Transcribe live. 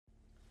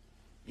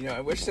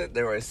I wish that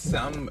there was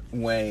some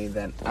way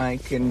that I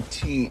can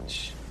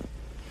teach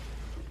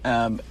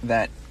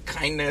that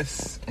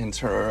kindness and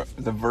sort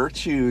of the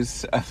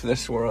virtues of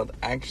this world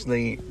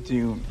actually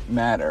do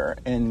matter.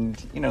 And,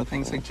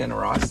 things like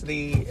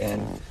generosity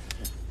and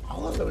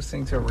all of those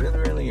things are really,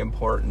 really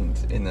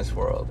important in this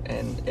world.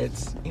 And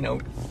it's,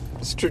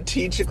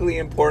 strategically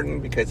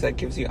important because that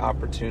gives you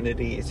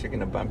opportunities. You're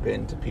going to bump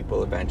into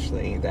people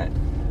eventually that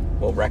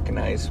will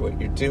recognize what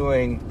you're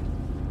doing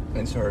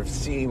and sort of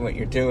see what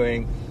you're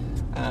doing,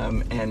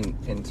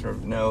 and sort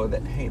of know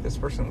that, hey, this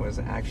person was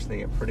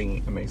actually a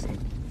pretty amazing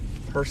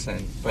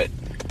person. But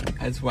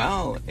as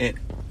well, it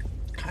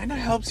kind of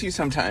helps you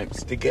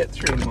sometimes to get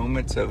through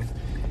moments of,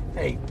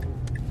 hey,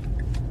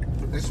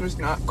 this was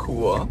not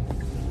cool,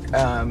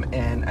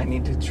 and I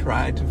need to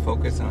try to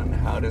focus on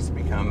how do I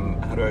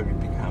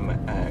become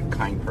a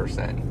kind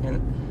person.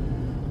 And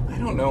I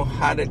don't know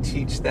how to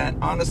teach that.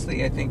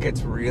 Honestly, I think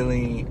it's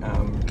really,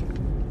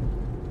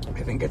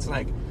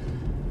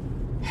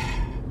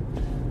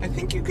 I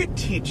think you could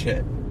teach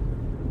it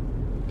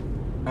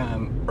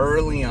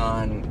early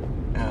on,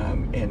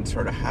 and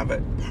sort of have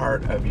it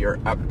part of your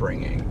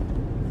upbringing,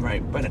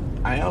 right? But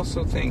I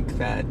also think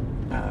that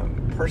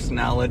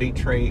personality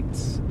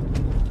traits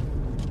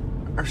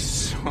are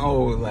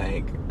so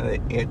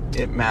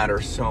it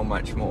matters so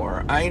much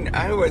more.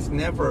 I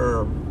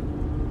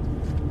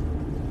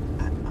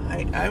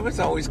was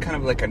always kind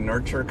of like a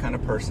nurture kind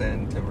of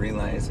person, to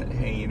realize that,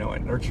 hey,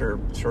 nurture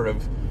sort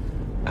of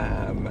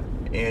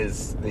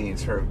is the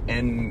sort of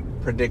end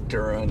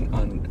predictor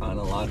on a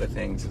lot of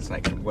things. It's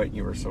like what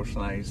you were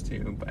socialized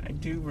to. But I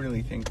do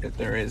really think that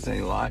there is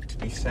a lot to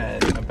be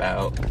said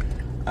about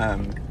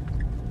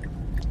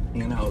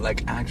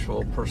like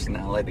actual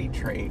personality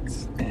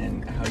traits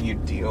and how you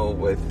deal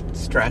with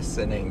stress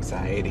and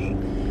anxiety.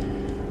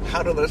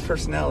 How do those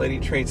personality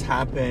traits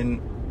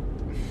happen?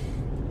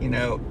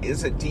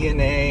 Is it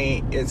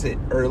DNA? Is it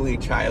early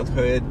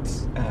childhood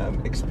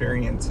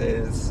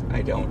experiences?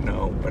 I don't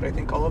know. But I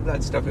think all of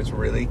that stuff is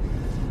really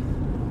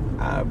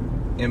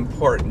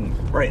important,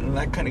 right? And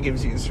that kind of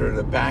gives you sort of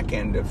the back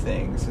end of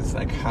things. It's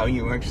like how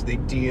you actually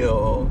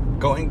deal,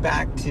 going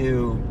back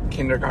to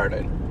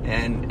kindergarten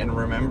and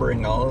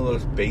remembering all of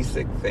those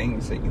basic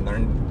things that you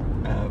learned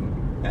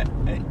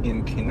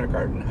in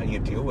kindergarten, how you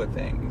deal with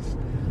things.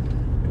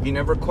 If you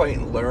never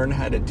quite learn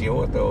how to deal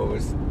with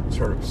those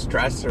sort of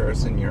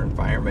stressors in your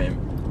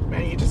environment,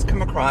 man, you just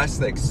come across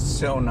like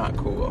so not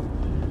cool.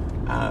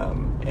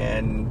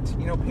 And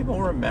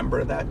people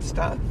remember that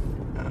stuff.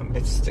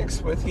 It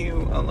sticks with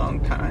you a long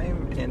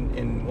time,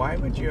 and why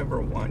would you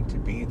ever want to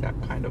be that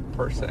kind of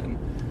person?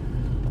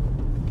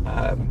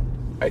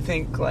 I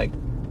think like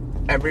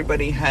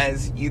everybody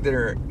has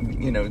either,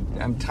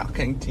 I'm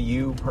talking to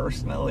you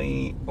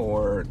personally,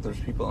 or there's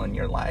people in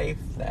your life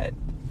that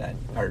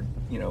are,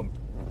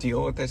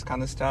 deal with this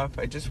kind of stuff.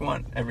 I just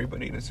want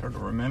everybody to sort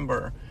of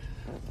remember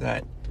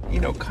that,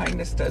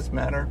 kindness does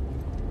matter.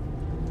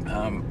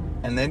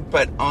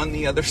 But on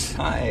the other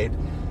side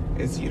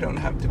is you don't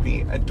have to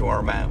be a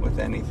doormat with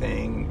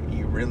anything.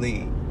 You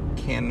really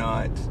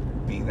cannot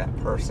be that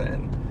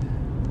person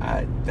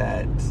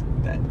that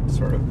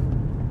sort of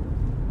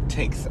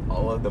takes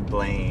all of the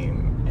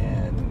blame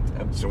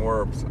and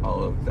absorbs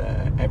all of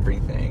the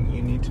everything.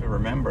 You need to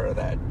remember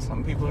that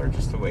some people are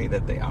just the way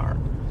that they are.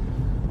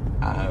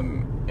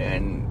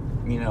 And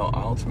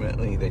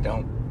ultimately they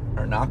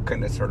are not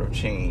going to sort of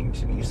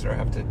change, and you sort of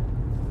have to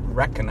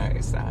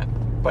recognize that.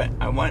 But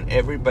I want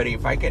everybody,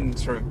 if I can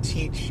sort of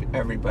teach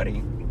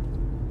everybody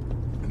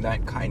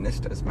that kindness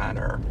does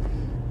matter,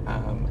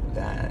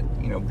 that,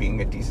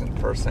 being a decent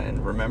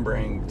person,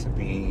 remembering to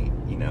be,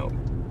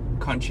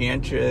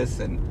 conscientious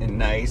and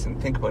nice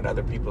and think about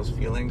other people's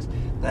feelings,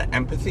 that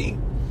empathy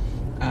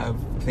of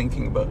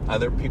thinking about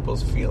other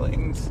people's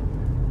feelings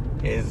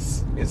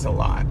is a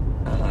lot.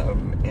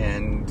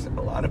 And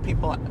a lot of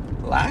people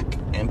lack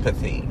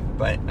empathy,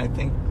 but I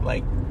think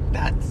like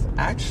that's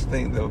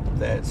actually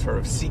the sort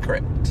of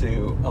secret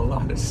to a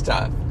lot of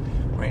stuff,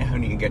 right? How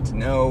do you get to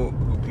know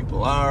who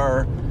people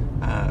are,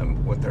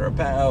 what they're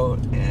about,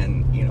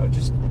 and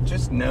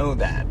just know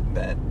that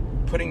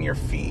putting your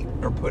feet,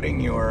 or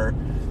putting your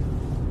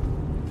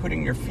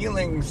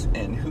feelings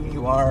and who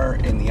you are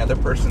in the other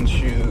person's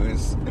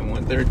shoes and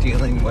what they're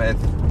dealing with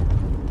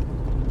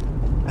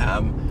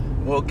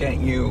will get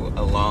you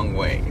a long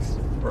ways.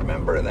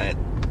 Remember that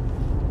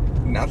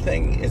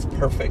nothing is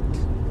perfect,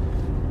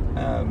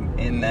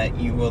 in that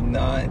you will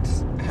not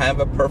have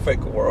a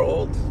perfect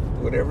world,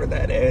 whatever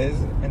that is.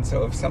 And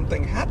so if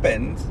something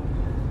happens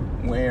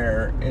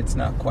where it's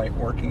not quite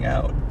working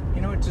out,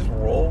 just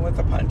roll with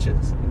the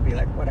punches and be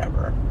like,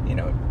 whatever.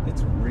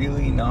 It's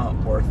really not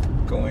worth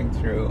going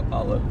through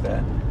all of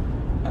the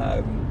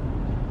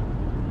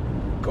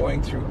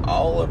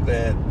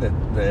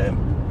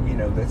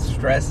the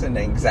stress and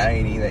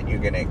anxiety that you're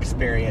going to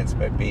experience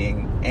by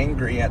being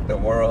angry at the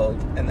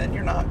world, and then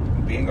you're not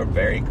being a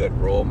very good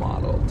role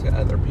model to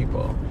other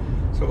people.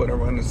 So what I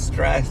want to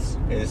stress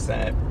is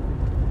that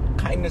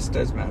kindness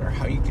does matter.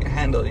 How you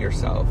handle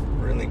yourself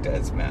really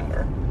does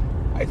matter.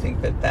 I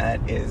think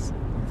that is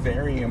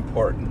very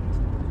important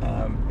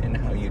in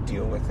how you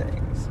deal with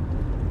things,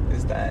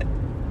 is that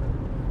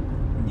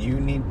you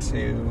need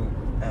to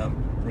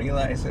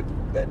realize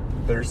that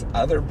there's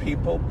other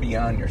people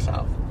beyond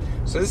yourself.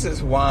 So this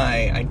is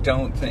why I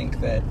think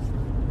that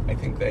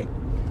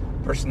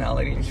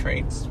personality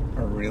traits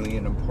are really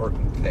an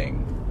important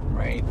thing,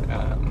 right?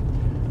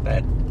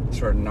 That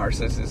sort of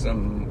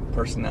narcissism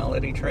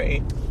personality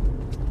trait,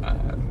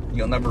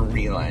 you'll never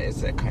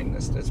realize that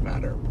kindness does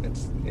matter.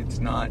 It's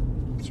not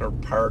sort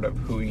of part of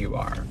who you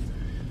are.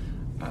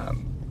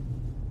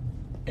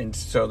 And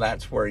so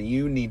that's where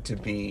you need to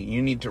be.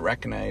 You need to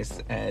recognize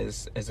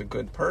as a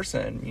good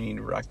person, you need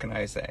to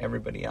recognize that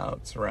everybody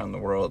else around the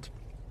world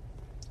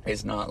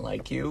is not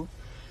like you.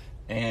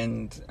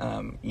 And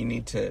you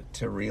need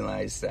to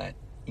realize that,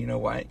 you know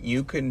what,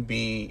 you can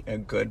be a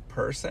good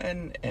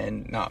person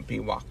and not be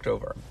walked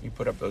over. You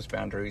put up those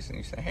boundaries and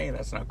you say, hey,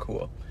 that's not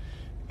cool.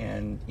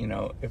 And, you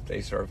know, if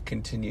they sort of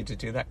continue to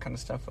do that kind of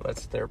stuff, well,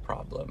 that's their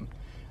problem.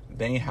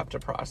 They have to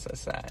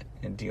process that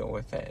and deal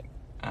with it.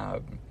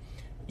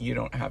 You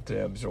don't have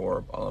to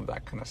absorb all of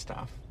that kind of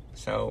stuff.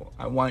 So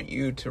I want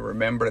you to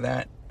remember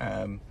that.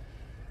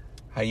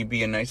 How you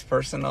be a nice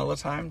person all the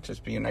time,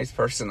 just be a nice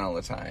person all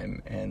the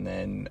time. And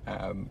then,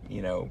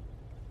 you know,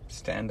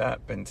 stand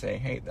up and say,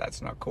 hey,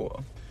 that's not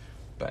cool.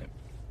 But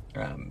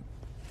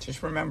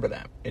just remember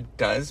that. It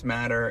does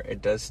matter.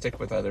 It does stick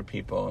with other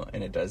people.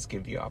 And it does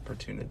give you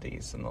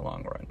opportunities in the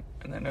long run.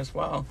 And then as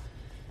well,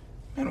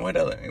 man, what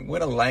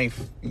a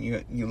life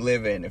you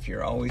live in if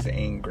you're always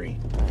angry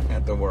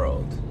at the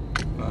world.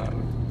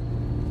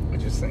 I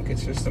just think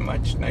it's just a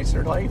much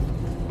nicer life.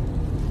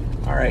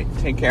 All right,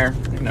 take care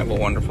and have a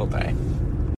wonderful day.